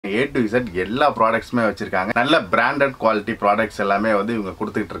A to Z எல்லா ப்ராடக்ட்ஸ்மே வச்சிருக்காங்க. நல்ல பிராண்டட் குவாலிட்டி ப்ராடக்ட்ஸ் எல்லாமே வந்து இவங்க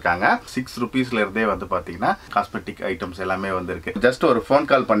கொடுத்துட்டு இருக்காங்க. 6 ரூபீஸ்ல இருந்தே வந்து பாத்தீங்கன்னா காஸ்மெட்டிக் ஐட்டம்ஸ் எல்லாமே வந்து இருக்கு. ஜஸ்ட் ஒரு ஃபோன்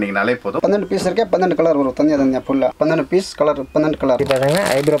கால் பண்ணீங்கனாலே போதும். 12 பீஸ் இருக்கு, 12 கலர் வரும். தனியா ஃபுல்லா 12 பீஸ் கலர், 12 கலர். பாத்தீங்கன்னா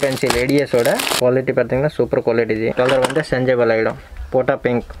ஐப்ரோ பென்சில் ஏடிஎஸோட குவாலிட்டி பாத்தீங்கன்னா சூப்பர் குவாலிட்டி. இது கலர் வந்து செஞ்சபிள் ஆயிடும். போட்டா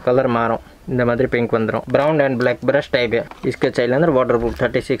பிங்க் கலர் மாறும். இந்த மாதிரி பிங்க் வந்துரும். brown and black brush type इसके चाहिए अंदर waterproof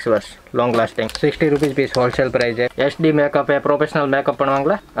 36 hours long lasting 60 rupees piece wholesale price है. HD makeup है, professional makeup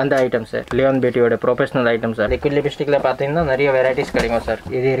பண்ணுவாங்களா அந்த items Leon பியூட்டியோட professional items sir. Liquid லிப்ஸ்டிக்ல பாத்தீங்கன்னா நிறைய வெரைட்டிஸ் கிடைக்கும் சார்.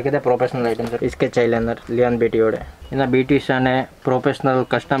 இது இருக்குது ப்ரொஃபஷனல் ஐட்டம்ஸ் சார். इसके चाहिए अंदर லியோன் பியூட்டியோட என்ன பியூட்டிஷியன் ப்ரொஃபஷனல்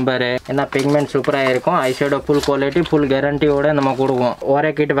கஸ்டமர் என்ன பிக்மெண்ட் சூப்பரா இருக்கும். Eye shadow full quality full கேரண்டியோட நம்ம கொடுப்போம். ஒரே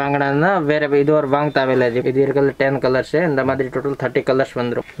கிட் வாங்கினா வேற இது ஒரு வாங்க தேவையில்லை. இது இருக்கிறது 10 கலர்ஸ். இந்த மாதிரி டோட்டல் 30 கலர்ஸ்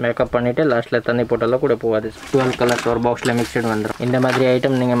வந்துடும். மேக்கப் பண்ணிட்டு லாஸ்ட்ல தண்ணி போட்டாலும் கூட போகாது. 12 கலர்ஸ் ஒரு பாக்ஸ்ல மிக்ஸ்டு வந்துடும். இந்த மாதிரி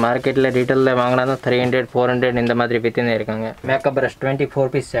ஐட்டம் நீங்க மார்க்கெட்ல ரீட்டைல்ல வாங்கினா 300 400 இந்த மாதிரி வித்தினே இருக்காங்க. Makeup brush 24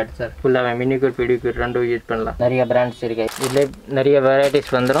 piece set sir. ஃபுல்லாவே மினிக்யூர் பெடிக்யூர் ரெண்டும் யூஸ் பண்ணலாம். நிறைய பிராண்ட்ஸ் இருக்கு. இதுல நிறைய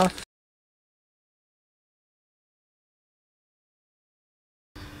வெரைட்டிஸ் வந்துடும்.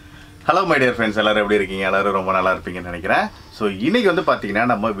 ஹலோ மை டியர் ஃப்ரெண்ட்ஸ், எல்லாரும் எப்படி இருக்கீங்க? எல்லாரும் ரொம்ப நல்லா இருப்பீங்கன்னு நினைக்கிறேன். ஸோ இன்னைக்கு வந்து பார்த்தீங்கன்னா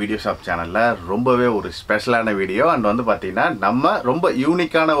நம்ம வீடியோ ஷாப் சேனலில் ரொம்பவே ஒரு ஸ்பெஷலான வீடியோ அண்ட் வந்து பார்த்தீங்கன்னா நம்ம ரொம்ப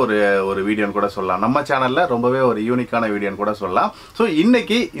யூனிக்கான ஒரு வீடியோன்னு கூட சொல்லலாம். நம்ம சேனலில் ரொம்பவே ஒரு யூனிக்கான வீடியோன்னு கூட சொல்லலாம். ஸோ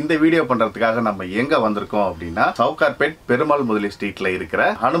இன்னைக்கு இந்த வீடியோ பண்ணுறதுக்காக நம்ம எங்கே வந்திருக்கோம் அப்படின்னா சவுகார்பேட் பெருமாள் முதலி ஸ்ட்ரீட்டில் இருக்கிற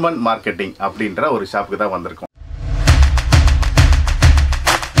ஹனுமன் மார்க்கெட்டிங் அப்படின்ற ஒரு ஷாப்புக்கு தான் வந்திருக்கோம்.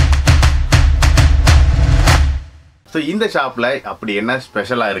 ஸோ இந்த ஷாப்ல அப்படி என்ன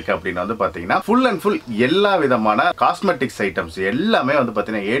ஸ்பெஷலா இருக்கு அப்படின்னு வந்து பாத்தீங்கன்னா ஃபுல் அண்ட் ஃபுல் எல்லா விதமான காஸ்மெட்டிக்ஸ் ஐட்டம்ஸ் எல்லாமே வந்து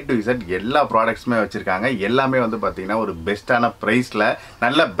பாத்தீங்கன்னா A to Z எல்லா ப்ராடக்ட்ஸுமே வச்சிருக்காங்க. எல்லாமே வந்து பாத்தீங்கன்னா ஒரு பெஸ்டான பிரைஸ்ல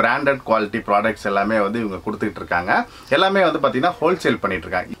நல்ல பிராண்டட் குவாலிட்டி ப்ராடக்ட்ஸ் எல்லாமே வந்து இவங்க கொடுத்துட்டு இருக்காங்க. எல்லாமே வந்து பாத்தீங்கன்னா ஹோல்சேல் பண்ணிட்டு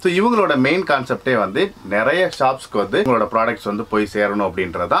இருக்காங்க. ஸோ இவங்களோட மெயின் கான்செப்டே வந்து நிறைய ஷாப்ஸ்க்கு வந்து இவங்களோட ப்ராடக்ட்ஸ் வந்து போய் சேரணும்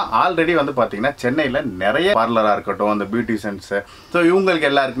அப்படின்றதான். ஆல்ரெடி வந்து பாத்தீங்கன்னா சென்னையில நிறைய பார்லரா இருக்கட்டும், அந்த பியூட்டிஷியன்ஸ், ஸோ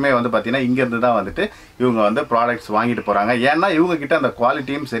இவங்களுக்கு எல்லாருக்குமே வந்து பாத்தீங்கன்னா இங்க இருந்து தான் வந்துட்டு இவங்க வந்து ப்ராடக்ட்ஸ் வாங்கிட்டு போறாங்க. ஏன்னா இவங்க கிட்ட அந்த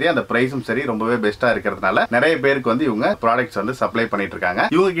குவாலிட்டியும் சரி அந்த பிரைஸும் சரி ரொம்பவே பெஸ்டா இருக்கிறதுனால நிறைய பேருக்கு வந்து இவங்க ப்ராடக்ட்ஸ் வந்து சப்ளை பண்ணிட்டு இருக்காங்க.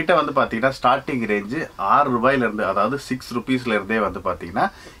 இவங்க கிட்ட வந்து பாத்தீங்கன்னா ஸ்டார்டிங் ரேஞ்சு 6 ரூபாயில இருந்து, அதாவது 6 ரூபீஸ்ல இருந்தே வந்து பாத்தீங்கன்னா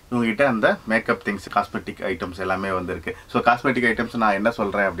இவங்க கிட்ட அந்த மேக்கப் திங்ஸ் காஸ்மெட்டிக் ஐட்டம்ஸ் எல்லாமே வந்து இருக்கு. ஸோ காஸ்மெட்டிக் ஐட்டம்ஸ் நான் என்ன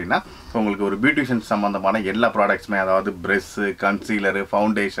சொல்றேன் அப்படின்னா உங்களுக்கு ஒரு பியூட்டிஷியன் சம்பந்தமான எல்லா ப்ராடக்ட்ஸுமே, அதாவது பிரஷ், கன்சீலரு,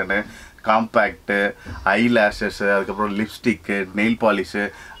 ஃபவுண்டேஷனு, காம்பேக்டு, ஐலாஷஸ், அதுக்கப்புறம் lipstick, nail polish,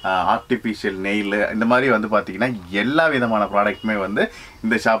 artificial nail, இந்த மாதிரி வந்து பார்த்தீங்கன்னா எல்லா விதமான ப்ராடக்ட்டுமே வந்து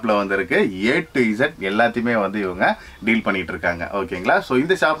இந்த ஷாப்பில் வந்து இருக்கு. A to Z எல்லாத்தையுமே வந்து இவங்க டீல் பண்ணிட்டு இருக்காங்க. ஓகேங்களா? ஸோ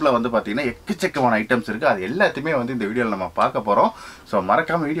இந்த ஷாப்பில் வந்து பார்த்தீங்கன்னா எக்கச்சக்கமான ஐட்டம்ஸ் இருக்கு. அது எல்லாத்தையுமே வந்து இந்த வீடியோவில் நம்ம பார்க்க போகிறோம். ஸோ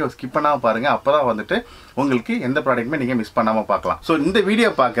மறக்காம வீடியோ ஸ்கிப் பண்ணாமல் பாருங்க. அப்போதான் வந்துட்டு உங்களுக்கு எந்த ப்ராடக்ட்டுமே நீங்கள் மிஸ் பண்ணாமல் பார்க்கலாம். ஸோ இந்த வீடியோ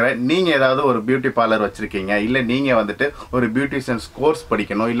பார்க்குற நீங்கள் ஏதாவது ஒரு பியூட்டி பார்லர் வச்சிருக்கீங்க, இல்லை நீங்கள் வந்துட்டு ஒரு பியூட்டிஷியன்ஸ் கோர்ஸ்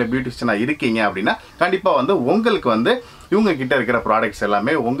படிக்கணும், இல்லை பியூட்டிஷியனாக இருக்கீங்க அப்படின்னா கண்டிப்பாக வந்து உங்களுக்கு வந்து இவங்க கிட்ட இருக்கிற ப்ராடக்ட்ஸ்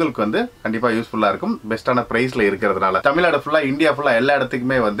எல்லாமே உங்களுக்கு வந்து கண்டிப்பா யூஸ்ஃபுல்லா இருக்கும். பெஸ்டான பிரைஸ்ல இருக்கிறதுனால தமிழ்நாடு ஃபுல்லா, இந்தியா ஃபுல்லா எல்லா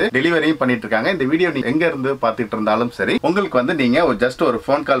இடத்துக்குமே வந்து டெலிவரியும் பண்ணிட்டு இருக்காங்க. இந்த வீடியோ நீங்க எங்க இருந்து பார்த்துட்டு இருந்தாலும் சரி, உங்களுக்கு வந்து நீங்க ஜஸ்ட் ஒரு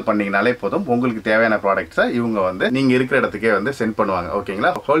ஃபோன் கால் பண்ணீங்கனாலே போதும். உங்களுக்கு தேவையான ப்ராடக்ட்ஸை இவங்க வந்து நீங்க இருக்கிற இடத்துக்கே வந்து சென்ட் பண்ணுவாங்க.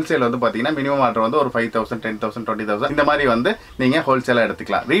 ஓகேங்களா? ஹோல்சேல் வந்து பாத்தீங்கன்னா மினிமம் ஆர்டர் வந்து ஒரு 5,000 10,000 20,000 இந்த மாதிரி வந்து நீங்க ஹோல்சேலா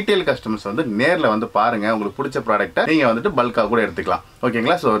எடுத்துக்கலாம். ரீட்டைல் கஸ்டமர்ஸ் வந்து நேர்ல வந்து பாருங்க, உங்களுக்கு பிடிச்ச ப்ராடக்ட்டை நீங்க வந்துட்டு பல்கா கூட எடுத்துக்கலாம்.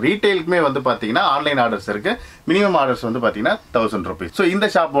 ஓகேங்களா? ஸோ ரீட்டைலுக்குமே வந்து பாத்தீங்கன்னா ஆன்லைன் ஆர்டர்ஸ் இருக்கு. மினிமம் ஆர்டர்ஸ் வந்து பாத்தீங்கன்னா 1000 ரூபீஸ். ஸோ இந்த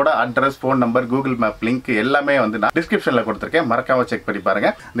ஷாப்போட address, phone number, Google map link எல்லாமே வந்து நான் டிஸ்கிரிப்ஷன்ல கொடுத்துருக்கேன். மறக்காம செக் பண்ணி பாருங்க.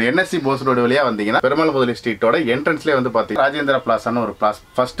 இந்த NSC போஸ் ரோடு வழியா வந்தீங்கன்னா பெருமாள் முதலி ஸ்ட்ரீட்டோட என்ட்ரன்ஸ்லேயே வந்து பாத்தீங்கன்னா ராஜேந்திரா பிளாசான்னு ஒரு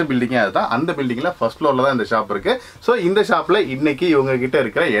ஃபர்ஸ்ட் பில்டிங்கே அதுதான். அந்த பில்டிங்ல ஃபர்ஸ்ட் ஃப்ளோர்ல தான் இந்த ஷாப் இருக்கு. ஸோ இந்த ஷாப்ல இன்னைக்கு இவங்க கிட்ட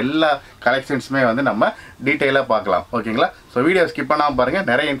இருக்கிற எல்லா கலெக்ஷன்ஸுமே வந்து நம்ம டீட்டெயிலாக பார்க்கலாம். ஓகேங்களா? ஸோ வீடியோ ஸ்கிப் பண்ணாமல் பாருங்க.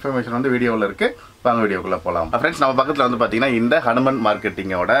 நிறைய இன்ஃபர்மேஷன் வந்து வீடியோவில் இருக்கு. வாங்க வீடியோக்குள்ள போகலாம். ஃப்ரெண்ட்ஸ், நம்ம பக்கத்தில் வந்து பார்த்தீங்கன்னா இந்த ஹனுமன்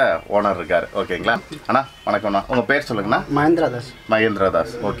மார்க்கெட்டிங்கோட ஓனர் இருக்காரு. ஓகேங்களா அண்ணா? வணக்கம்ண்ணா. உங்கள் பேர் சொல்லுங்கண்ணா. மகேந்திர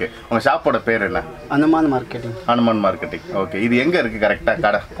தாஸ். ஓகே, உங்கள் ஷாப்போட பேர் என்ன? Hanuman marketing. Hanuman marketing. Okay, இது எங்கே இருக்குது கரெக்டாக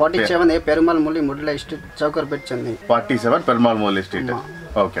கடை? 47 Perumal முடலி street, Sowcarpet, Chennai. 47 Perumal முடலி street.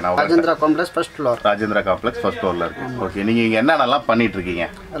 Okay, நான் Rajendra complex first floor. Rajendra complex first ஃப்ளோர்ல இருக்கு. ஓகே, நீங்க இங்க என்னென்னலாம் பண்ணிட்டு இருக்கீங்க?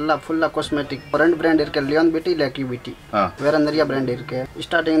 எல்லாம் ஃபுல்லா காஸ்மெட்டிக். ரெண்டு பிராண்ட் இருக்கு, லியோன் பியூட்டி, லக்கி பியூட்டி. வேற நிறைய பிராண்ட் இருக்கு.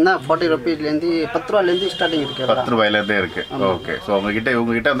 ஸ்டார்டிங் தான் 40 ரூபீஸ்ல இருந்து 10 ரூபாயில இருந்து ஸ்டார்டிங் இருக்கு. 10 ரூபாயில இருந்தே இருக்கு. ஓகே, சோ உங்க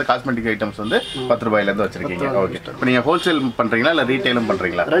கிட்ட வந்து காஸ்மெட்டிக் ஐட்டம்ஸ் வந்து 10 ரூபாயில இருந்து வச்சிருக்கீங்க. ஓகே, இப்போ நீங்க ஹோல்சேல் பண்றீங்களா இல்ல ரீட்டைலும்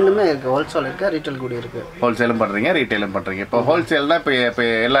பண்றீங்களா? ரெண்டுமே இருக்கு. ஹோல்சேல் இருக்கு, ரீட்டைல் கூட இருக்கு. ஹோல்சேலும் பண்றீங்க, ரீட்டைலும் பண்றீங்க. இப்போ ஹோல்சேல்னா இப்போ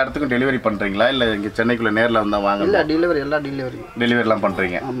எல்லா இடத்துக்கும் டெலிவரி பண்றீங்களா இல்ல இங்க சென்னைக்குள்ள நேர்ல வந்தா வாங்க? இல்ல, டெலிவரி எல்லாம் டெலிவரிலாம் பண்றீங்க.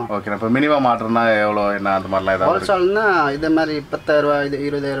 பண்றீங்க. ஓகே. இப்போ மினிமம் ஆர்டர்னா எவ்வளோ என்ன அந்த மாதிரிலாம் ஏதாவது ஹோல்சேல்னா இது மாதிரி 10,000 ரூபாய் இது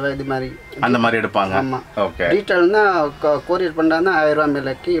 20,000 இது மாதிரி அந்த மாதிரி எடுப்பாங்க. ஆமாம். ஓகே. ரீட்டைல்னா கொரியர் பண்ணாங்கன்னா 1000 ரூபாய்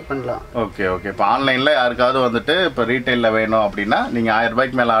மேலக்கு பண்ணலாம். Okay okay. இப்போ ஆன்லைனில் யாருக்காவது வந்துட்டு இப்போ ரீட்டைலில் வேணும் அப்படின்னா நீங்கள் 1000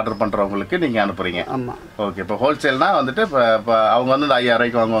 ரூபாய்க்கு மேலே ஆர்டர் பண்ணுறவங்களுக்கு நீங்கள் அனுப்புறீங்க. ஆமாம். ஓகே. இப்போ ஹோல்சேல்னா வந்துட்டு இப்போ அவங்க வந்து 5,000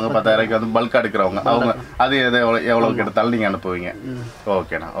 ரூபாய்க்கு வாங்குவாங்க, 10,000 ரூபாய்க்கு வந்து பல்காக எடுக்கிறவங்க அவங்க அது எவ்வளோக்கு எடுத்தாலும் நீங்கள் அனுப்புவீங்க.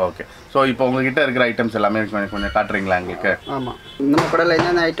 ஓகேண்ணா. ஓகே. ஸோ இப்போ உங்ககிட்ட இருக்கிற ஐட்டம்ஸ் எல்லாமே கொஞ்சம் காட்டுறீங்களா எங்களுக்கு? ஆமாம். நம்ம கடையில்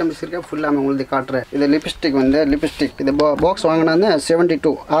என்னென்ன ஐட்டம்ஸ் இருக்கா ஃபுல்லாக உங்களுக்கு காட்டுறேன். இது லிப்ஸ்டிக் இது பாக்ஸ் வாங்கினா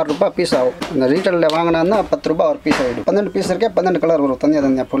 72 6 ரூபாய் பீஸ் ஆகும். இந்த ரீட்டைலில் வாங்கினா 10 ரூபாய் ஒரு பீஸ் ஆகிடும். 12 பீஸ் இருக்கே 12 கலர் வரும்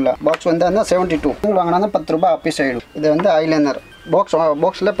தனியாக ஃபுல்லாக. பாக்ஸ் வந்து 72 வாங்கினா 10 ரூபாய் பீஸ் ஆகிடும். இது வந்து ஐலைனர்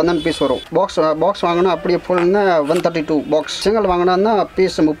பாக்ஸில் 12 பீஸ் வரும். பாக்ஸ் வாங்கினா அப்படியே ஃபுல்னா 132 பாக்ஸ். சிங்கிள் வாங்கினா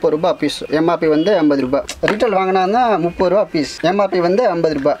பீஸ் 30 ரூபாய் பீஸ். எம்ஆர்பி வந்து 50 ரூபாய். ரீட்டைல் வாங்கினா 30 ரூபாய் பீஸ். எம்ஆர்பி வந்து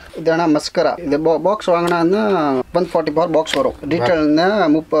 50 ரூபாய். இது ஆனால் மஸ்கரா. இது பாக்ஸ் வாங்கினா 144 பாக்ஸ் வரும். ரீட்டைல்னா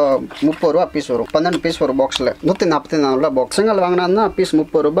 30 ரூபாய் பீஸ் வரும். 12 பீஸ் வரும் பாக்ஸில் 144 ரூபாய் பாக்ஸ். சிங்கிள் வாங்கினா பீஸ்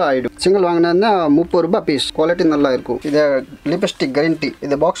 30 ரூபாய் ஆகிடும். சிங்கிள் வாங்கினா 30 ரூபாய் பீஸ். குவாலிட்டி நல்லா இருக்கும். இது லிப்ஸ்டிக் கேரண்டி.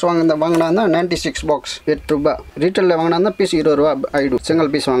 இது பாக்ஸ் வாங்கினா 96 பாக்ஸ் 8 ரூபாய். ரீட்டைலில் வாங்கினா பீஸ் 20 ரூபாய் ஆயிடும். சிங்கிள்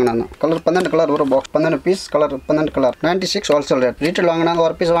பீஸ் வாங்கினா கலர் 12 கலர் வரும் box. 12 piece colour 12 colour 96 wholesale rate. Retail வாங்கினா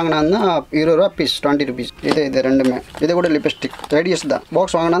ஒரு பீஸ் வாங்கினா 20 ரூபா பீஸ் 20 ருபீஸ். இது ரெண்டுமே. இது கூட லிப்ஸ்டிக் ஏடிஎஸ் தான்.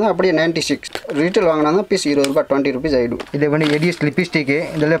 பாக்ஸ் வாங்கினா அப்படியே 96. ரீட்டைல் வாங்கினா பீஸ் 20 ரூபாய் 20 ருபீஸ் ஆயிடும். இது வந்து ஏடிஎஸ் லிப்ஸ்டிக்.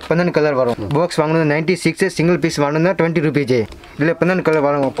 இதில் 12 கலர் வரும். பாக்ஸ் வாங்கினா 96, சிங்கிள் பீஸ் வாங்கினா 20 ருபீஸ். இதில் 12 கலர்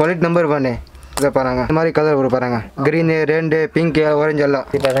வரும். Quality number 1. இதை பாருங்க, இந்த மாதிரி கலர் வரும் பாருங்க. கிரீனு, ரெண்டு, பிங்க், ஆரஞ்சு எல்லாம்.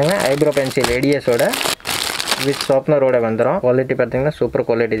 இது பாருங்க ஐப்ரோ பென்சில் ஏடிஎஸோட வித் ஷார்ப்னரோட வந்துடும். குவாலிட்டி பார்த்தீங்கன்னா சூப்பர்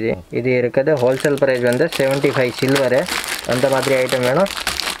குவாலிட்டி. இது இருக்கிறது ஹோல்சேல் ப்ரைஸ் வந்து 75 சில்வரு. அந்த மாதிரி ஐட்டம் வேணும்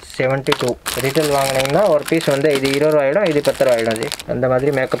 72. ரீட்டைல் வாங்கினீங்கன்னா ஒரு பீஸ் வந்து இது 20 ரூபா ஆகிடும், இது 10 ரூபா ஆகிடும். அந்த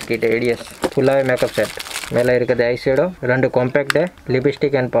மாதிரி மேக்கப் கிட் ஏடிஎஸ் ஃபுல்லாகவே மேக்கப் செட். மேலே இருக்கிறது eyeshadow, 2 காம்பேக்டு,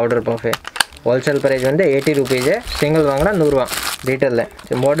 lipstick and powder buffet. Wholesale price வந்து 80 ருபீஸு. சிங்கிள் வாங்கினா 100 ரூபா.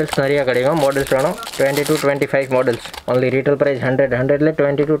 ரீட்டெயிலில் மாடல்ஸ் நிறையா கிடைக்கும். மாடல்ஸ் வேணும் 20 to 25 models. Only retail price 100ல்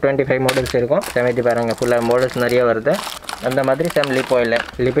 20 to 25 models இருக்கும். செமைத்தி பாருங்கள், ஃபுல்லாக மாடல்ஸ் நிறைய வருது. அந்த மாதிரி செம் லிப் ஆயில்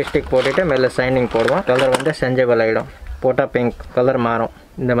லிப்ஸ்டிக் போட்டுட்டு மேலே சைனிங் போடுவோம். கலர் வந்து செஞ்சபிள் ஆகிடும். போட்டால் பிங்க் கலர் மாறும்.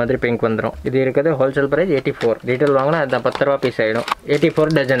 இந்த மாதிரி பிங்க் வந்துடும். இது இருக்கிறது ஹோல்சேல் ப்ரைஸ் 84. ரீட்டைல் வாங்கினா அது 10 ரூபா பீஸ் ஆகிடும்.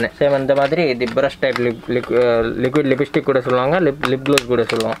 84 டஜன். சேம் அந்த மாதிரி இது ப்ரஷ் டைப் லிக்விட் லிப்ஸ்டிக் கூட சொல்லுவாங்க, லிப் க்ளோஸ் கூட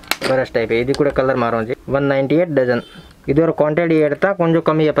சொல்லுவோம். ப்ரஷ் டைப் இது கூட கலர் மாறும். 198 டஜன். இது ஒரு குவான்டிட்டி எடுத்தால் கொஞ்சம்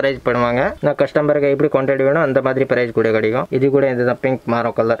கம்மியாக ப்ரைஸ் பண்ணுவாங்க. நான் கஸ்டமருக்கு எப்படி குவான்டிட்டி வேணும் அந்த மாதிரி ப்ரைஸ் கூட கிடைக்கும். இது கூட இதுதான் பிங்க்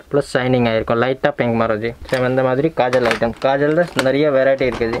மாறும் கலர் ப்ளஸ் ஷைனிங் ஆகிருக்கும். லைட்டாக பிங்க் மாறும். சேம் அந்த மாதிரி காஜல் ஐட்டம். காஜலில் நிறைய வெரைட்டி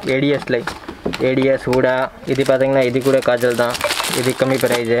இருக்குது. ஏடிஎஸ் ஊடா. இது பார்த்தீங்கன்னா இது கூட காஜல் தான். இது கம்மி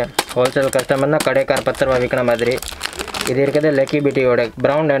ப்ரைஸு. ஹோல்சேல் கஸ்டமர்னா கடைக்கார் 10 ரூபா விற்கிற மாதிரி. இது இருக்கிறது lucky பியூட்டியோட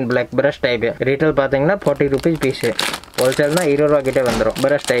brown and black brush type. Retail பார்த்தீங்கன்னா 40 ருபீஸ் பீஸு. ஹோல்சேல்னா 20 ரூபா கிட்டே வந்துடும்.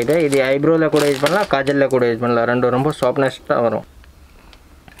 Brush type. இது ஐப்ரோவில் கூட யூஸ் பண்ணலாம், காஜலில் கூட யூஸ் பண்ணலாம். ரெண்டும் ரொம்ப சாஃப்ட்னஸ்ட்டாக வரும்.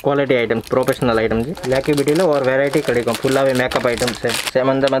 Quality items, professional items. Lucky பியூட்டியில் ஒரு வெரைட்டி கிடைக்கும். ஃபுல்லாகவே மேக்கப் ஐட்டம்ஸு. சேம்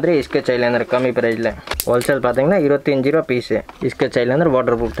அந்த மாதிரி ஸ்கெட்ச் ஐலைனர் கம்மி ப்ரைஸில். ஹோல்சேல் பார்த்தீங்கன்னா 25 ரூபா piece. Sketch eyeliner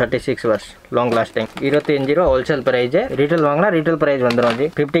water proof 36 hours long lasting. 25 ரூபா ஹோல்சேல் ப்ரைஸு. ரீட்டைல் வாங்கினா ரீட்டைல் ப்ரைஸ் வந்துடும்.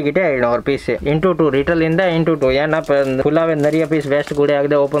 50 கிட்டே ஆகிடும் ஒரு பீஸு. × 2 ரீட்டைல் இருந்தால் × 2. ஏன்னா இப்போ ஃபுல்லாகவே நிறைய பீஸ் வேஸ்ட் கூட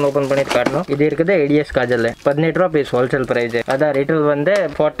ஆகுது. ஓப்பன் பண்ணிட்டு காட்டணும். இது இருக்குது ஏடிஎஸ் காஜல் 18 ரூபா பீஸ் ஹோல்சேல் ப்ரைஸு. அதான் ரீட்டைல் வந்து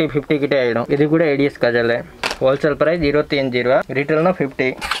 40-50 கிட்டே ஆகிடும். இது கூட ஏடிஎஸ் காஜல். ஹோல்சேல் ப்ரைஸ் 25 ரூபா. ரீட்டைல்னா 50.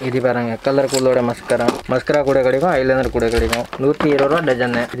 இது பாருங்க கலர் கூலோட மஸ்கரா கூட கிடைக்கும். ஐலைனர் கூட கிடைக்கும். 120 ரூபா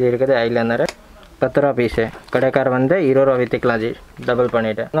டஜன்னு. இது இருக்குது ஐலைனர் 10 ரூபா பீஸு. கடைக்கார் வந்து 20 ரூபா விற்றுக்கலாம் ஜி, டபுள்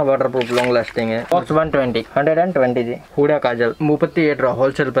பண்ணிவிட்டு. Water proof long லாஸ்டிங்கு. Box 120 G. Hooda Kajal 38 ரூபா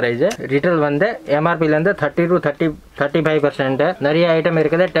ஹோல்சேல் ப்ரைஸு. ரீட்டைல் வந்து எம்ஆர்பிலேருந்து 30 to 35%. நிறைய ஐட்டம்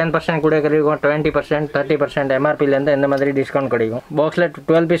இருக்குது. 10% கூட கிடைக்கும், 20%, 30% எம்ஆர்பிலேருந்து இந்த மாதிரி டிஸ்கவுண்ட் கிடைக்கும். பாக்ஸில்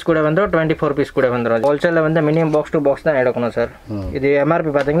 12 பீஸ் கூட வந்துடும், 24 பீஸ் கூட வந்துடும். ஹோல்சேலில் வந்து மினிமம் பாக்ஸ் டு பாக்ஸ் தான் எடுக்கணும் சார். இது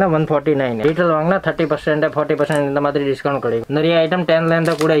எம்ஆர்பி பார்த்தீங்கன்னா 149. ரீட்டைல் வாங்கினா 30%, 40% இந்த மாதிரி டிஸ்கவுண்ட் கிடைக்கும். நிறைய ஐட்டம்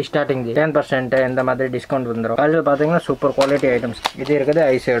 10லேருந்து கூட ஸ்டார்டிங் 10% இந்த மாதிரி டிஸ்கவுண்ட் வந்துடும். காஜல் பார்த்தீங்கன்னா சூப்பர் குவாலிட்டி ஐட்டம்ஸ். இது இருக்குது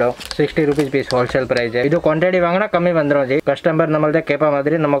eyeshadow 60 rupees piece wholesale price. இது குவான்டிட்டி வாங்கினா கம்மி வந்துடும் ஜி. கஸ்டமர் நம்மள்தான் கேட்ப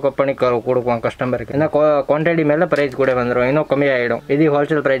மாதிரி நமக்கு பண்ணி கொடுப்போம் கஸ்டமருக்கு. ஏன்னா குவான்டிட்டி மேலே ப்ரைஸ் கூட வந்துடும், இன்னும் கம்மி ஆகிடும். இது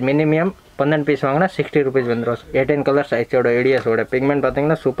ஹோல்சேல் ப்ரைஸ். மினிமம் 12 பீஸ் வாங்கினா 60 ருபீஸ் வந்துடும். 18 கலர்ஸ் ஐஷேடோ ஏடிஎஸோட. பிக்மெண்ட்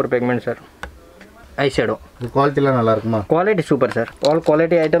பார்த்தீங்கன்னா சூப்பர் பிக்மெண்ட் சார். ஐஷேடோ குவாலிட்டிலாம் நல்லா இருக்குமா? Quality super sir. All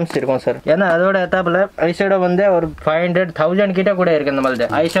quality items இருக்கும் சார். ஏன்னா அதோட எத்தாப்பில் ஐஷேடோ வந்து ஒரு 500,000 கிட்ட கூட இருக்குது. இந்த மாதிரி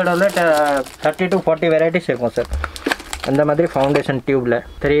ஐஷேடோவில் 30 to 40 வெரைட்டிஸ் இருக்கும் சார். அந்த மாதிரி foundation டியூப்பில்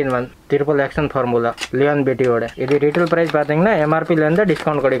 3 in 1 triple action formula Leon பியூட்டியோட. இது ரீட்டைல் பிரைஸ் பார்த்தீங்கன்னா எம்ஆர்பிலேருந்து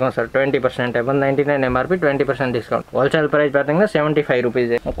டிஸ்கவுண்ட் கிடைக்கும் sir 20%. 199 MRP 20% discount. Wholesale price பார்த்தீங்கன்னா 75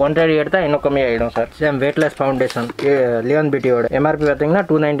 ருபீஸ். குவான்டிட்டி எடுத்தால் இன்னும் கம்மியாகிடும் sir. Same weightless foundation Leon பியூட்டியோட MRP பார்த்தீங்கன்னா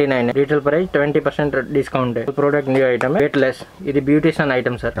 299. Retail price 20% discount. Product new item weightless. இது beautician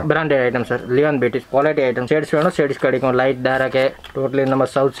item sir, branded item sir. Leon beauty quality item. Shades வேணும் shades கிடைக்கும். Light torque totally நம்ம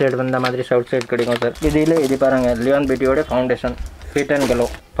south side வந்த மாதிரி south side கிடைக்கும் sir. இது பாருங்க Leon பியூட்டியோட foundation fit and glow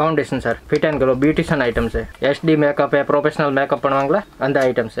foundation sir. Fit and glow beautician items. ST makeup professional makeup பண்ணுவாங்களா அந்த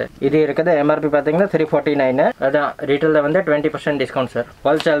ஐட்டம்ஸ். இது இருக்குது எம்ஆர்பி பார்த்தீங்கன்னா 349. அதான் ரீட்டெயிலில் வந்து 20% discount sir.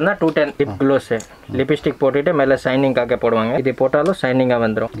 ஹோல்சேல்னா 210. Lip close lipstick போட்டுட்டு மேலே சைனிங்காக போடுவாங்க. இது போட்டாலும் சைனிங்காக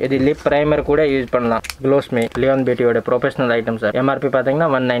வந்துடும். இது லிப் ப்ரைமர் கூட யூஸ் பண்ணலாம். க்ளோஸ்மி Leon பியூட்டியோட professional item sir. MRP பார்த்தீங்கன்னா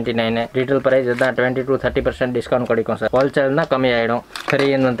 199. ரீட்டெயில் ப்ரைஸ் தான் 20 to 30% டிஸ்கவுண்ட் கிடைக்கும் சார். ஹோல்சேல்னா கம்மி ஆகிடும்.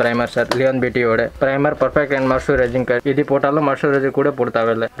 3-in-1 primer sir. Leon பியூட்டியோட primer perfect and moisturising. இது போட்டாலும் மாய்ஸ்சரைசர் கூட போட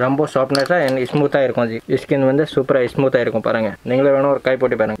தேவையில்லை. ரொம்ப சாஃப்ட்னஸாக அண்ட் ஸ்மூத்தாக இருக்கும் ஜி. ஸ்கின் வந்து சூப்பராக ஸ்மூத்தாக இருக்கும் பாருங்க. நீங்களே வேணும் ஒரு கை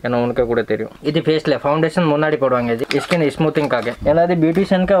போட்டு பாருங்க, ஏன்னா உனக்கு கூட தெரியும். இது ஃபேஸில் ஃபவுண்டேஷன் முன்னாடி போடுவாங்க ஜி ஸ்கின் ஸ்மூத்திங்காக. ஏன்னா அது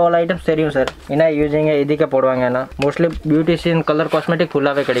பியூட்டிஷியனுக்கு ஆல் ஐட்டம்ஸ் தெரியும் சார். என்ன யூஸிங்க இதுக்கு போடுவாங்க. ஏன்னா மோஸ்ட்லி பியூட்டிஷியன் கலர் காஸ்மெட்டிக்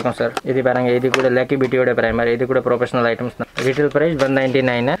ஃபுல்லாகவே கிடைக்கும் சார். இது பாருங்க, இது கூட லக்கி பியூட்டியோட பிரைமர். இது கூட ப்ரொஃபஷனல் ஐட்டம்ஸ் தான். Retail price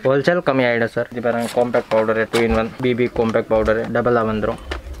 199. ஹோல்சேல் கம்மி ஆகிடும் சார். இது பாருங்க compact powder 2-in-1 BP compact powder டபுளாக வந்துடும்.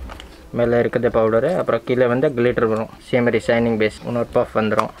 மேலே இருக்குது பவுடரு. அப்புறம் கீழே வந்து கிளிட்டர் வரும். சேமரி ஷைனிங் பேஸ். இன்னொரு பஃப்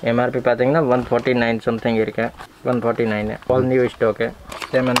வந்துடும். எம்ஆர்பி பார்த்தீங்கன்னா 149 சம்திங் இருக்கு. 149 ஆல் நியூ ஸ்டாக்கு.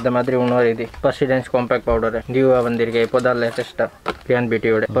 சேம் இந்த மாதிரி இன்னொரு இது பர்சிடென்ஸ் காம்பேக்ட் பவுடர் நியூவாக வந்திருக்கு. இப்போ தான் லேட்டஸ்ட்டாக லியான்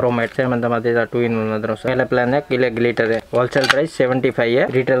பியூட்டியோட ப்ரோமேட். சேம் இந்த மாதிரி தான் 2-in-1 வந்துடும் சார். மேலே பிளான் கீழே கிளிட்டரு. Wholesale price 75.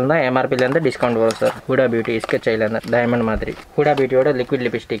 ரீட்டெயில் தான் எம்ஆர்பிலேருந்து டிஸ்கவுண்ட் வரும் sir. Hooda beauty sketch ஐலேருந்து diamond மாதிரி. Hooda பியூட்டியோட liquid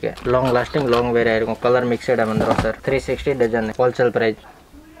lipstick long lasting long வேர் ஆயிருக்கும். கலர் மிக்சடாக வந்துடும் sir. 360 dozen. Wholesale price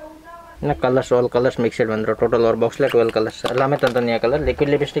colours all colours mixed வந்துடும். டோட்டல் ஒரு பாக்ஸில் 12 கலர்ஸ் எல்லாமே தனித்தனியாக கலர்.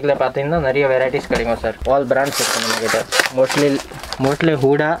 லிக்விட் லிப்ஸ்டிக்கில் பார்த்தீங்கன்னா நிறைய வெரைட்டிஸ் கிடைக்கும் சார். ஆல் பிராண்ட்ஸ் இருக்கும் நம்மகிட்ட. Mostly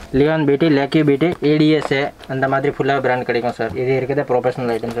Hooda Leon beauty lucky beauty ஏடிஎஸ்ஏ அந்த மாதிரி ஃபுல்லாக பிராண்ட் கிடைக்கும் சார். இது இருக்குது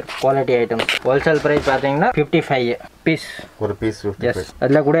professional item sir. Quality item. Wholesale price பார்த்தீங்கன்னா 55 பீஸ். ஒரு பீஸ் எஸ்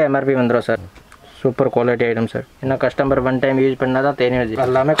அதில் கூட எம்ஆர்பி வந்துடும் sir. Super quality item sir. என்ன கஸ்டமர் ஒன் டைம் யூஸ் பண்ணால் தான் தெரியும்.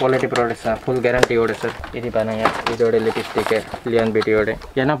 எல்லாமே குவாலிட்டி ப்ராடக்ட்ஸ் தான். Full கேரண்டியோட sir. இது பாருங்க இதோட லிப்ஸ்டிக்கு லியான் பியூட்டியோட.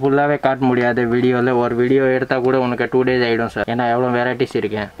 ஏன்னா ஃபுல்லாகவே காட்ட முடியாது வீடியோவில். ஒரு வீடியோ எடுத்தால் கூட உனக்கு 2 days ஆகிடும் சார். ஏன்னா எவ்வளோ வெரைட்டிஸ்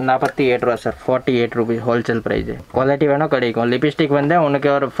இருக்கு. 48 ரூபா sir. 48 rupees wholesale price. Quality வேணும் கிடைக்கும். லிப்ஸ்டிக் வந்து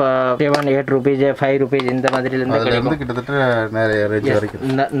உனக்கு ஒரு 7-8 rupees 5 rupees இந்த மாதிரிலேருந்து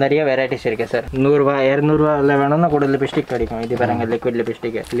கிடைக்கும். நிறைய வெரைட்டிஸ் இருக்கு சார். 100 ரூபா 200 ரூபாயில் வேணும்னா கூட லிப்ஸ்டிக் கிடைக்கும். இது பாருங்க லிக்விட்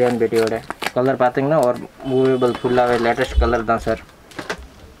லிப்ஸ்டிக் லியான் பியூட்டியோட. கலர் பார்த்தீங்கன்னா ஒரு மூவேபிள் ஃபுல்லாகவே லேட்டஸ்ட் கலர் தான் சார்.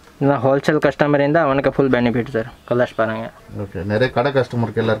 நான் ஹோல்சேல் கஸ்டமர் இருந்தால் அவனுக்கு ஃபுல் பெனிஃபிட் சார். கலர்ஸ் பாருங்க. ஓகே, நிறைய கடை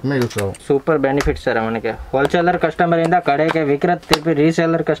கஸ்டமருக்கு எல்லாருக்குமே யூஸ் ஆகும். சூப்பர் பெனிஃபிட் சார் அவனுக்கு. ஹோல்சேலர் கஸ்டமர் இருந்தால் கடைக்கு விற்கிறது. திருப்பி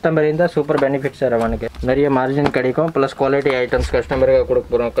ரீசேலர் கஸ்டமர் இருந்தால் சூப்பர் பெனிஃபிட் சார் அவனுக்கு. நிறைய மார்ஜின் கிடைக்கும். ப்ளஸ் குவாலிட்டி ஐட்டம்ஸ் கஸ்டமருக்கு கொடுக்க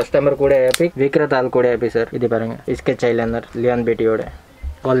போகிறோம். கஸ்டமர் கூட ஹாப்பி, விற்கிறது ஆள் கூட ஹாப்பி சார். இது பாருங்க sketch eyeliner Leon பியூட்டியோட.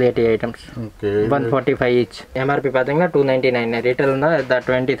 all 80 items. Okay. 145 each. MRP பார்த்தீங்கன்னா 299. ரீட்டெயில்னா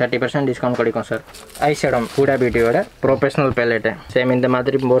 20-30% டிஸ்கவுண்ட் கிடைக்கும் sir. Eye shadow Hooda பியூட்டியோட professional palette. Same இந்த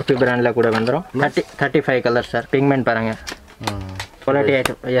மாதிரி மோர்ஃபி பிராண்டில் கூட வந்துடும். 35 கலர் சார். பிக்மெண்ட் பாருங்க. Quality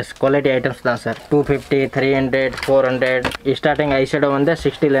item. S quality items தான் சார். 250, 300, 400 ஸ்டார்டிங் ஐ ஷேடோ வந்து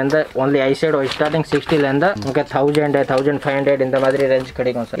 60லேருந்து ஒன்லி ஐ ஷேடோ ஸ்டார்டிங் 60லேருந்து உங்களுக்கு 1000, 1500 இந்த மாதிரி ரேஞ்ச்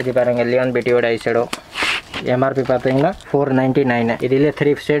கிடைக்கும் சார். இது பாருங்க லியான் பியூட்டியோட ஐ ஷேடோ. எம்ஆர்பி பார்த்தீங்கன்னா 499. இதில்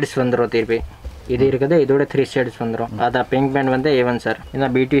 3 shades வந்துடும். திருப்பி இது இருக்குது. இதோட 3 shades வந்துடும். அதான் பிங்க் பேண்ட் வந்து ஏவன் சார். இந்த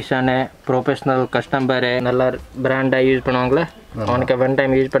பியூட்டிஷியனு ப்ரொஃபஷனல் கஸ்டமரு நல்லா பிராண்டாக யூஸ் பண்ணுவாங்களே அவனுக்கு ஒன்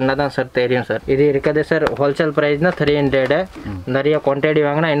டைம் யூஸ் பண்ணால் தான் சார் தெரியும் சார். இது இருக்குது சார். ஹோல்சேல் ப்ரைஸ்னால் 300. நிறைய குவான்டிட்டி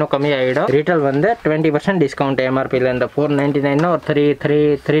வாங்கினா இன்னும் கம்மியாகிடும். ரீட்டெயில் வந்து 20% டிஸ்கவுண்ட். எம்ஆர்பியில் இந்த 499 ஒரு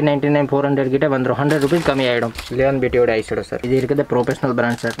 399 400 கிட்ட வந்துடும். 100 rupees கம்மியாகிடும். Leon பியூட்டியோட eyeshadow sir. இது இருக்குது professional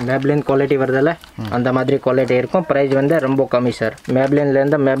brand sir. Maybelline quality வருதில்ல அந்த மாதிரி குவாலிட்டி இருக்கும். ப்ரைஸ் வந்து ரொம்ப கம்மி சார்.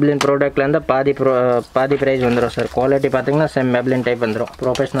 மேப்ளின் ப்ராடக்ட்லேருந்து பாதி ப்ரைஸ் வந்துடும் சார். குவாலிட்டி பார்த்தீங்கன்னா சேம் மேப்ளின் டைப் வந்துடும்.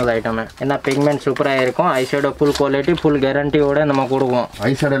 Professional item. ஏன்னா பிக்மெண்ட் சூப்பராக இருக்கும். ஐஷேடோ ஃபுல் குவாலிட்டி ஃபுல் கேரண்டியோட நம்ம கொடுவோம்.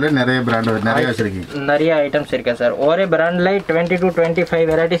 ஐஷேடோல நிறைய பிராண்ட் நிறைய வச்சிருக்கீங்க. நிறைய ஐட்டம்ஸ் இருக்கு சார். ஒரே பிராண்ட்ல 20 to 25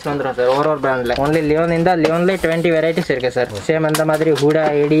 வெரைட்டிஸ் வந்துரும் சார். ஒரு பிராண்ட்ல ஒன்லி லியோன் இந்த லியோன்ல 20 வெரைட்டிஸ் இருக்கு சார். சேம் இந்த மாதிரி ஹூடா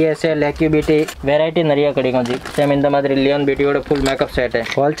ஏடிஎஸ்ஏ லக்கி பியூட்டி வெரைட்டி நிறைய கிடைக்கும் ஜி. சேம் இந்த மாதிரி Leon பியூட்டியோட full makeup set.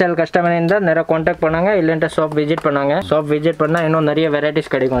 Wholesale customer இருந்தா நிறைய கான்டாக்ட் பண்ணாங்க. இல்லைன்னா ஷாப் விசிட் பண்ணாங்க. ஷாப் விசிட் பண்ணா இன்னும் நிறைய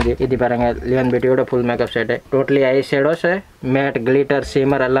வெரைட்டிஸ் கிடைக்கும் ஜி. இது பாருங்க Leon பியூட்டியோட full makeup set. Totally ஐ ஷேடோஸ் மேட் கிளிட்டர்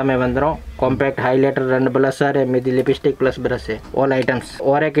ஷிம்மர் எல்லாமே வந்துடும். காம்பேக்ட் ஹைலைட்டர் 2 பிளஸ்ஸர் மீதி lipstick plus brush all items.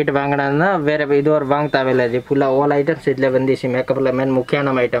 ஒரே கிட் வாங்கினா வேறு இது ஒரு வாங்க தேவையில்லை. இது ஃபுல்லாக ஆல் ஐட்டம்ஸ் இதில் வந்துச்சு. மேக்கப்பில் மெயின்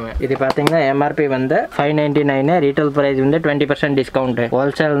முக்கியமான ஐட்டம். இது பார்த்தீங்கன்னா எம்ஆர்பி வந்து 599, ரீட்டைல் ப்ரைஸ் வந்து 20% டிஸ்கவுண்ட்.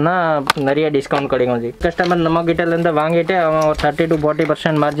 ஹோல்சேல்னா நிறைய டிஸ்கவுண்ட் கிடைக்கும் ஜி. கஸ்டமர் நம்ம கிட்டேருந்து வாங்கிட்டு அவங்க ஒரு 30 to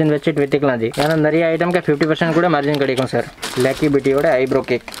 40% மார்ஜின் வச்சுட்டு விற்றுக்கலாம் ஜி. ஏன்னா நிறைய ஐட்டம்க்கு 50% கூட மார்ஜின் கிடைக்கும் sir. Lucky பியூட்டியோட eyebrow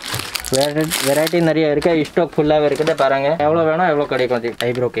cake variety நிறைய இருக்குது. ஸ்டாக் ஃபுல்லாகவே இருக்குது. பாருங்க எவ்வளோ வேணும் எவ்வளோ கிடைக்கும் G.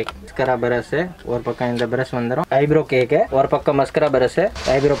 Eyebrow cake mascara brush ஒரு பக்கம் இந்த பிரஷ் வந்துடும். ஐப்ரோ கேக்கு ஒரு பக்கம் மஸ்கரா பிரஷ்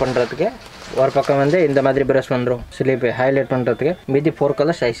ஐப்ரோ பண்ணுறதுக்கு, ஒரு பக்கம் வந்து இந்த மாதிரி பிரஷ் வந்துடும் ஸ்லீப் ஹைலைட் பண்ணுறதுக்கு. மீதி 4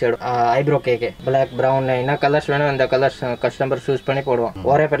 கலர்ஸ் ஐஷேடும் ஐப்ரோ கேக்கு. பிளாக் ப்ரௌன் என்ன கலர்ஸ் வேணும் இந்த கலர்ஸ் கஸ்டமர் சூஸ் பண்ணி போடுவோம்.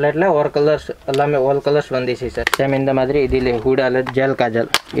 ஒரே பெட்லைட்டில் ஒரு கலர்ஸ் எல்லாமே ஆல் கலர்ஸ் வந்துச்சு சார். சேம் இந்த மாதிரி இதில் ஹூடால ஜெல் காஜல்.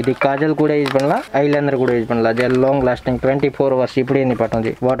 இது காஜல் கூட யூஸ் பண்ணலாம், ஐலைனர் கூட யூஸ் பண்ணலாம். ஜெல் லாங் லாஸ்டிங் 24 hours இப்படியே நிப்பாட்டும்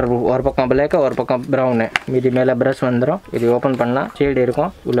ஜி. Water proof. ஒரு பக்கம் பிளாக் ஒரு பக்கம் ப்ரௌனு. மீதி மேலே பிரஷ் வந்துடும். இது ஓப்பன் பண்ணலாம் ஷேடு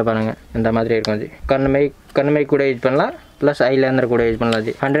இருக்கும் உள்ளே பாருங்கள் இந்த மாதிரி இருக்கும் ஜி. கண்மை கூட யூஸ் பண்ணலாம் ப்ளஸ் ஐலைனர் கூட யூஸ் பண்ணலாம்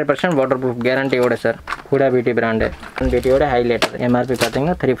G. 100% water proof கேரண்டியோட sir. Hooda beauty brand பியூட்டியோட highlighter. MRP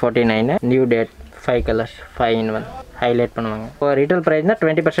பார்த்தீங்கன்னா 349. New date 5 colours 5 in 1 highlight பண்ணுவாங்க. இப்போ ரீட்டைல் ப்ரைஸ்னா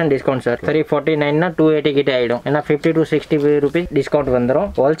 20% டிஸ்கவுண்ட் சார். 349னா 280 கிட்ட ஆகிடும். ஏன்னா 50 to 60 rupees டிஸ்கவுண்ட் வந்துடும்.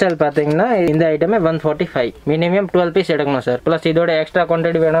 ஹோல்சேல் பார்த்தீங்கன்னா இந்த ஐட்டமே 145. மினிமம் 12 பீஸ் எடுக்கணும் சார். ப்ளஸ் இதோட எக்ஸ்ட்ரா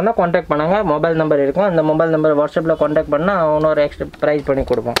குவான்டிட்டி வேணும்னா கான்டாக்ட் பண்ணுங்க. மொபைல் நம்பர் இருக்கும். அந்த மொபைல் நம்பர் வாட்ஸ்அப்பில் கான்டாக்ட் பண்ணால் இன்னொரு எக்ஸ்ட்ரா ப்ரைஸ் பண்ணி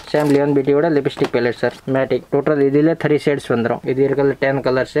கொடுப்போம். Same Leon பியூட்டியோட lipstick ballot sir. மேட்டிக் total இதில் 3 ஷேட்ஸ் வந்துடும். இது இருக்கிறது 10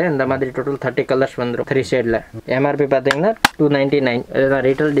 கலர்ஸ். இந்த மாதிரி டோட்டல் 30 கலர்ஸ் வந்துடும் 3 ஷேடில். எம்ஆர்பி பார்த்தீங்கன்னா 299. இதுதான்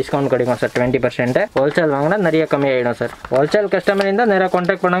ரீட்டைல் டிஸ்கவுண்ட் கிடைக்கும் சார் 20%. ஹோல்சேல் வாங்கினா நிறைய கம்மியாகிடும் சார். ஹோல்சேல் கஸ்டமர் இருந்தால் நேராக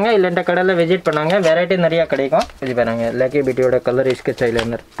கான்டாக்ட் பண்ணாங்க, இல்லைன்ற கடையில் விசிட் பண்ணாங்க. வெரைட்டி நிறைய கிடைக்கும். இது பாருங்க lucky பியூட்டியோட colour sketch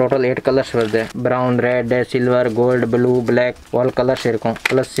eyeliner. Total 8 colours வருது. Brown, red, silver, gold, blue, black all colours இருக்கும்.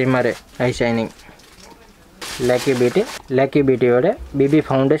 Plus shimmer I shining. Lucky பியூட்டியோட BP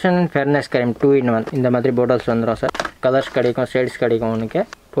foundation and fairness cream 2 in 1 இந்த மாதிரி பாட்டில்ஸ் வந்துடும் சார். கலர்ஸ் கிடைக்கும், ஷேட்ஸ் கிடைக்கும். உனக்கு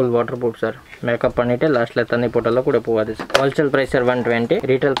full water proof sir. Makeup பண்ணிவிட்டு லாஸ்ட்டில் தண்ணி போட்டெல்லாம் கூட போகாது sir. Wholesale price sir 120.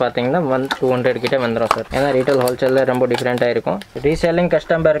 Retail பார்த்தீங்கன்னா 200 கிட்டே வந்துடும் சார். ஏன்னா ரீட்டைல் ஹோல்சேலில் ரொம்ப டிஃப்ரெண்ட்டாக இருக்கும். ரீசேலிங்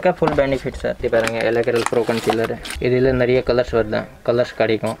கஸ்டமருக்கு ஃபுல் பெனிஃபிட் சார். இது பாருங்கள் எலக்ட்ரல் ப்ரோ கன்சீலர். இதில் நிறைய கலர்ஸ் வருது. கலர்ஸ்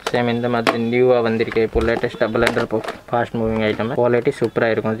கிடைக்கும். சேம் இந்த மாதிரி நியூவாக வந்திருக்கு. இப்போ லேட்டஸ்ட்டாக பிளண்டர் போக் ஃபாஸ்ட் மூவிங் ஐட்டம். குவாலிட்டி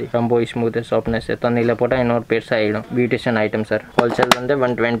சூப்பராக இருக்கும் ஜி. ரொம்ப ஸ்மூத் சாஃப்ட்னஸ். தண்ணியில் போட்டால் இன்னொரு பெருசாக ஆகிடும். Beautician item sir. ஹோல்சேல் வந்து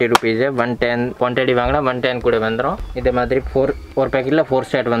 120 rupees. 110 குவான்டிட்டி வாங்கினா 110 கூட வந்துடும். இதே மாதிரி ஒரு பேக்கெட்டில் 4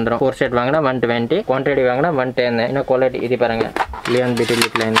 செட் வந்துடும். 4 செட் வாங்கினா 120, குவான்டிட்டி வாங்கினா 110. இன்னும் குவாலிட்டி இது பாருங்க Leon beauty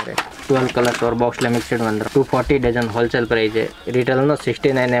lip liner 12 colours ஒரு பாக்ஸில் மிக்சட் வந்துடும். 240 dozen wholesale price. ரீட்டெயில்னா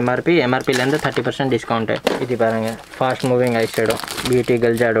 69 MRP. எம்ஆர்பிலேருந்து 30% discount. இது பாருங்க fast moving eye shadow beauty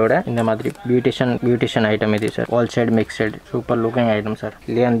கல்ஜாடோட இந்த மாதிரி பியூட்டிஷியன் ஐட்டம் இது sir. All shade mixed super looking item sir.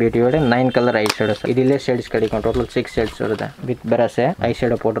 Leon பியூட்டியோட 9 colour eye shadow sir. இதிலே shades கிடைக்கும். டோட்டல் 6 ஷேட்ஸ் வருது. வித் பிரஷ் ஐ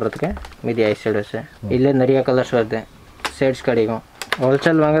ஷேடோ போடுறதுக்கு மீதி ஐ ஷேடோஸ். இதில் நிறைய கலர்ஸ் வருது. ஷேட்ஸ் கிடைக்கும்.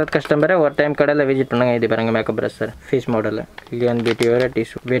 ஹோல்சேல் வாங்குறது கஸ்டமரை ஒரு டைம் கடையில் விசிட் பண்ணுங்க. இது பாருங்க மேக்கப் பிரஷ் சார். ஃபீஸ் மாடலில் லியோன் பியூட்டியோட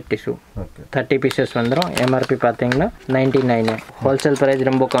டிஷ்யூ வெட் டிஷ்யூ 30 பீசஸ் வந்துடும். எம்ஆர்பி பார்த்தீங்கன்னா 99. ஹோல்சேல் ப்ரைஸ்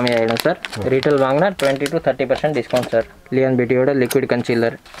ரொம்ப கம்மியாகிடும் சார். ரீட்டைல் வாங்கினா 20 to 30% discount sir. Leon பியூட்டியோட liquid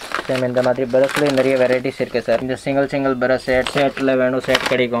concealer. Same இந்த மாதிரி பிரஷ்லேயே நிறைய வெரைட்டிஸ் இருக்குது சார். இந்த சிங்கிள் பிரஷ் செட்டில் வேணும் செட்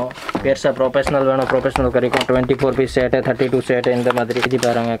கிடைக்கும். பெருசாக ப்ரொஃபஷனல் வேணும் ப்ரொஃபஷனல் கிடைக்கும். 24 பீஸ் செட்டு 32 செட்டு இந்த மாதிரி. இது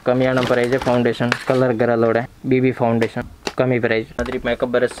பாருங்க கம்மியான price. Foundation colour கரலோட BP foundation கம்மி ப்ரைஸ். மாதிரி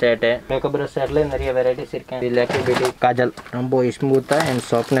மேக்கப் பிரஷ் செட்டில் நிறைய வெரைட்டிஸ் இருக்கு. இது லக்கி பியூட்டி காஜல் ரொம்ப ஸ்மூத்தாக அண்ட்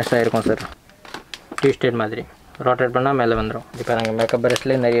சாஃப்ட்னஸாக இருக்கும் சார். ட்விஸ்டட் மாதிரி रोटेट பண்ணா மேலே வந்துரும். இது பாருங்க மேக்கப்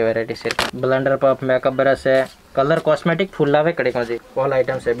பிரஷ்ல நிறைய வெரைட்டிஸ் இருக்கு. பிளண்டர் பப் மேக்கப் பிரஷ் கலர் காஸ்மெட்டிக் ஃபுல்லாவே கிடைக்கும் G. All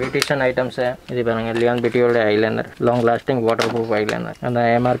items beautician items. இது பாருங்க Leon பியூட்டியோட eyeliner long lasting water proof eyeliner. அந்த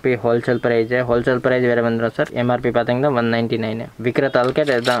எம்ஆர்பி ஹோல்சேல் பிரைஸ் வேற வந்துரும் சார். எம்ஆர்பி பாத்தீங்கன்னா 199. விக்கிற தால்கே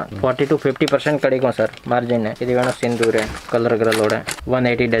இதுதான் 40 to 50% கிடைக்கும் சார் மார்ஜின். இது வேணும் சிந்தூர் கலர் கரலோட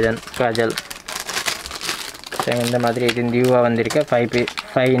 180 டஜன் காஜல். இந்த மாதிரி இது நியூவாக வந்திருக்கு.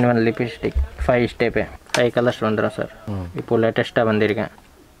 5 in 1 லிப்ஸ்டிக் 5 ஸ்டெப்பு 5 கலர்ஸ் வந்துடும் சார். இப்போ லேட்டஸ்ட்டாக வந்திருக்கேன்.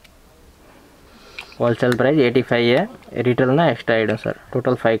 Wholesale price 85. ரீட்டெயில்னா எக்ஸ்ட்ரா ஆகிடும் sir.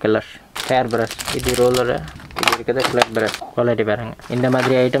 Total 5 colours. Hair brush இது ரோலர் இது இருக்குது. ஃப்ளட் ப்ரஷ் குவாலிட்டி பாருங்கள். இந்த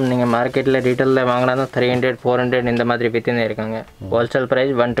மாதிரி ஐட்டம் நீங்கள் மார்க்கெட்டில் ரீட்டெயிலில் வாங்கினா தான் 300 400 இந்த மாதிரி வித்துன்னு இருக்காங்க. Wholesale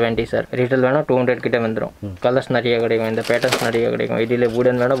price 120 sir. ரீட்டெயில் வேணும் 200 கிட்டே வந்துடும். கலர்ஸ் நிறைய கிடைக்கும். இந்த பேட்டர்ன்ஸ் நிறைய கிடைக்கும். இதில்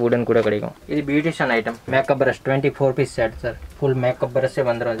வுடன் வேணும் வுடன் கூட கிடைக்கும். இது beautician item makeup brush 24 piece set sir. Full makeup ப்ரஷ்ஷே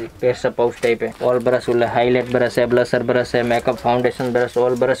வந்துடும் G. பேர்ஸை pouch type all brush உள்ள highlight brush pleasure brush makeup foundation brush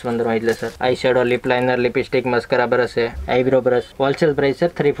all brush வந்துடும் இதில் sir. Eye shadow lip liner lipstick mascara brush eyebrow brush. Wholesale price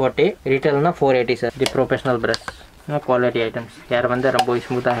sir 340. ரீட்டெயில்னா 480 sir. இது professional brush quality items hair வந்து ரொம்ப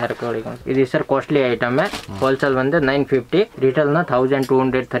ஸ்மூத்தாக hair கிடைக்கும். இது sir costly item. Wholesale வந்து 950, ரீட்டெயில்னா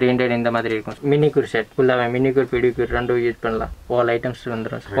 1200 300 இந்த மாதிரி இருக்கும். மினிக்யூர் செட் ஃபுல்லாகவே மினிக்யூர் பெடிக்யூர் ரெண்டும் யூஸ் பண்ணலாம். ஆல் ஐட்டம்ஸ்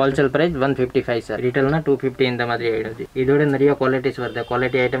வந்துடும். ஹோல்சேல் ப்ரைஸ் 155 சார், ரீட்டெயில்னா 250 இந்த மாதிரி ஆகிடுது. இதோட நிறைய குவாலிட்டிஸ் வருது.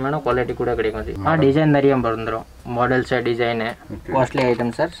 குவாலிட்டி ஐட்டம் வேணும், குவாலிட்டி கூட கிடைக்கும். டிசைன் நிறைய வந்துடும். Models design costly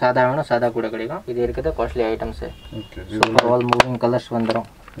item sir. சாதா வேணும், சாதா கூட கிடைக்கும். இது இருக்குது costly items. Super all moving colours வந்துடும்.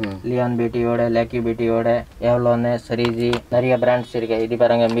 லியான் பியூட்டியோட, லேக்கி பியூட்டியோட, எவ்வளோன்னு சரிஜி நிறைய பிராண்ட்ஸ் இருக்கு. இது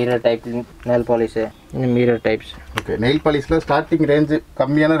பாருங்க மிரர் டைப் நெயில் பாலிஷ். இந்த mirror types. Okay, nail பாலிஷ்ல starting range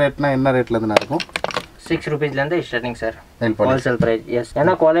கம்மியான ரேட்னா என்ன ரேட்ல இருந்து இருக்கும்? 6 rupeesலேருந்து starting sir wholesale price. S,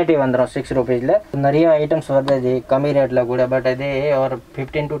 ஏன்னா குவாலிட்டி வந்துடும் 6 rupeesல. நிறைய ஐட்டம்ஸ் வருது கம்மி ரேட்டில் கூட. பட் அது ஒரு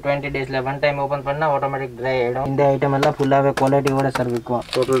 15 to 20 days one time open பண்ணால் ஆட்டோமேட்டிக் ட்ரை ஆகிடும். இந்த ஐட்டம் எல்லாம் ஃபுல்லாகவே குவாலிட்டியோட சார் விற்கும்.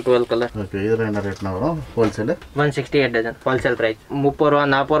 Total 12 colour. ஓகே, இதில் என்ன ரேட்னா வரும்? Wholesale 168 dozen wholesale price. 30 ரூபா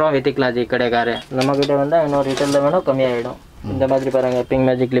 40 ரூபா விற்றுக்கலாம் ஜி கடைக்காரு. நம்மக்கிட்ட வந்தால் இன்னும் ரீட்டெயிலில் வேணும் கம்மியாகிடும். இந்த மாதிரி பாருங்கள் pink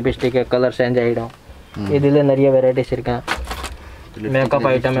magic lipstick colour change ஆகிடும். இதில் நிறைய வெரைட்டிஸ் இருக்கேன். மேக்கப்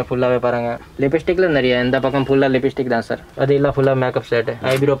ஐட்டம் ஃபுல்லாகவே பாருங்கள். லிப்ஸ்டிக்கில் நிறைய இந்த பக்கம் ஃபுல்லாக லிப்ஸ்டிக் தான் சார். அது இல்லை ஃபுல்லாக makeup set.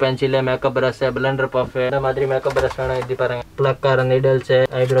 Eyebrow pencil, makeup brush, blender puff இந்த மாதிரி மேக்கப் ப்ரஷ் வேணும். இது பாருங்கள் ப்ளக்கர், நீடல்ஸ்,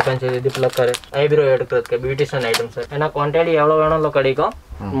 ஐப்ரோ பென்சில், இது ப்ளக்கர், ஐப்ரோ எடுக்கிறதுக்கு பியூட்டிஷன் ஐட்டம் சார். ஏன்னா குவான்டிட்டி எவ்வளோ வேணும்ல கிடைக்கும்.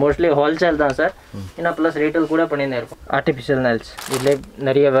 மோஸ்ட்லி ஹோல்சேல் தான் சார். ஏன்னா ப்ளஸ் ரீட்டெயில் கூட பண்ணியிருந்தே இருக்கும். ஆர்டிஃபிஷியல் நெல்ஸ் இதில்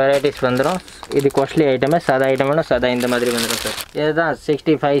நிறைய வெரைட்டிஸ் வந்துடும். இது காஸ்ட்லி ஐட்டமே. சாதா ஐட்டம் வேணும், சாதா இந்த மாதிரி வந்துடும் சார். இதுதான்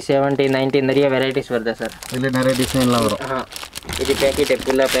 65, 70, 90 நிறைய வெரைட்டிஸ் வருது சார். இதில் நிறைய டிசைன்லாம் வரும். இது பேக்கெட்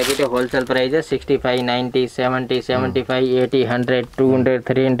ஃபுல்லாக பேக்கெட்டு ஹோல்சேல் ப்ரைஸ் 65, 90, 70, 75, 80, 100, 200,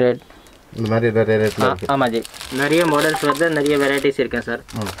 300 இந்த மாதிரி நிறைய ரேட்ல இருக்கு. ஆமாம் ஜி, நிறைய மாடல்ஸ் வருது, நிறைய வெரைட்டிஸ் இருக்கேன் சார்.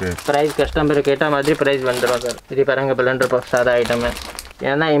 ஓகே, ப்ரைஸ் கஸ்டமருக்கு கேட்ட மாதிரி ப்ரைஸ் வந்துடும் சார். இது பாருங்க பிளண்டர் பஃப் சாதா ஐட்டமு.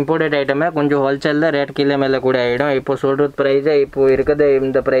 ஏன்னா இம்போர்ட்டட் ஐட்டமே கொஞ்சம் ஹோல்சேலில் ரேட் கீழே மேலே கூட ஆகிடும். இப்போ சொல்கிறது ப்ரைஸை இப்போ இருக்குது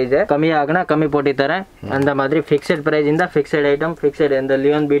இந்த ப்ரைஸை கம்மி ஆகுனா கம்மி போட்டு தரேன். அந்த மாதிரி ஃபிக்ஸட் ப்ரைஸ் இருந்தால் ஃபிக்ஸட் ஐட்டம் ஃபிக்ஸட். இந்த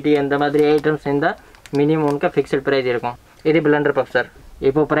லியோன் பியூட்டி இந்த மாதிரி ஐட்டம்ஸ் இருந்தால் மினிமம் உனக்கு ஃபிக்ஸட் ப்ரைஸ் இருக்கும். இது பிளண்டர் பஃப் சார்.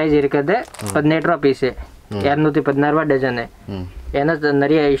 இப்போ ப்ரைஸ் இருக்குது 18 ரூபா பீஸு, 216 ரூபா டஜனு. ஏன்னா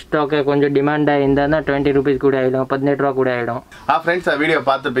நிறைய ஸ்டாக்கு கொஞ்சம் டிமாண்டாக இருந்தால் 20 rupees கூட ஆகிடும், 18 ரூபா கூட ஆகிடும். ஃப்ரெண்ட்ஸ் வீடியோ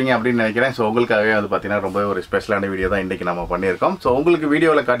பார்த்துப்பீங்க அப்படின்னு நினைக்கிறேன். ஸோ உங்களுக்காகவே வந்து பார்த்தீங்கன்னா ரொம்ப ஒரு ஸ்பெஷலான வீடியோ தான் இன்றைக்கி நம்ம பண்ணியிருக்கோம். ஸோ உங்களுக்கு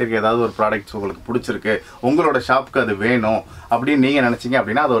வீடியோவில் காட்டியிருக்க ஏதாவது ஒரு ப்ராடக்ட்ஸ் உங்களுக்கு பிடிச்சிருக்கு, உங்களோட ஷாப்புக்கு அது வேணும் அப்படின்னு நீங்கள் நினச்சிங்க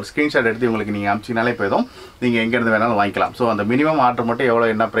அப்படின்னா அது ஒரு ஸ்க்ரீன்ஷாட் எடுத்து உங்களுக்கு நீங்கள் அனுப்பிச்சினாலே போதும், நீங்கள் எங்கேருந்து வேணாலும் வாங்கிக்கலாம். ஸோ அந்த மினிமம் ஆர்டர் மட்டும் எவ்வளோ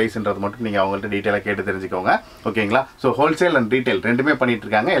என்ன ப்ரைஸ்ன்றது மட்டும் நீங்கள் அவங்கள்ட்ட டீட்டெயிலாக கேட்டு தெரிஞ்சுக்கோங்க. ஓகேங்களா? ஸோ ஹோல்சேல் அண்ட் ரீட்டைல் ரெண்டுமே பண்ணிட்டு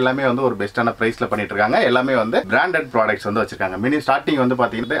இருக்காங்க. எல்லாமே வந்து ஒரு பெஸ்ட்டான ப்ரைஸில் பண்ணிட்டு இருக்காங்க. எல்லாமே வந்து பிராண்டட் ப்ராடக்ட்ஸ் வந்து வச்சிருக்காங்க. ஸ்டார்டிங் வந்து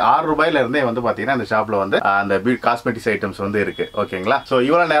பார்த்தீங்கன்னா 6 ரூபாயில இருந்தே வந்து பார்த்தீங்கன்னா இந்த ஷாப்ல வந்து அந்த காஸ்மெட்டிக்ஸ் ஐட்டம்ஸ் வந்து இருக்கு. ஓகேங்களா? ஸோ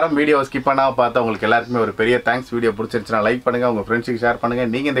இவ்வளோ நேரம் வீடியோ ஸ்கிப் பண்ணாம பார்த்து உங்களுக்கு எல்லாருக்குமே ஒரு பெரிய தேங்க்ஸ். வீடியோ பிடிச்சிருச்சுன்னா லைக் பண்ணுங்க, உங்க ஃப்ரெண்ட்ஸுக்கு ஷேர் பண்ணுங்க.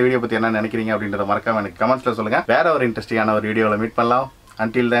 நீங்க இந்த வீடியோ பத்தி என்ன நினைக்கிறீங்க அப்படின்றத மறக்காம எனக்கு கமெண்ட்ஸ்ல சொல்லுங்க. வேற ஒரு இன்ட்ரெஸ்டிங்கான ஒரு வீடியோவில் மீட் பண்ணலாம்.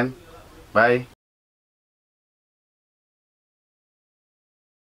 Until then, bye.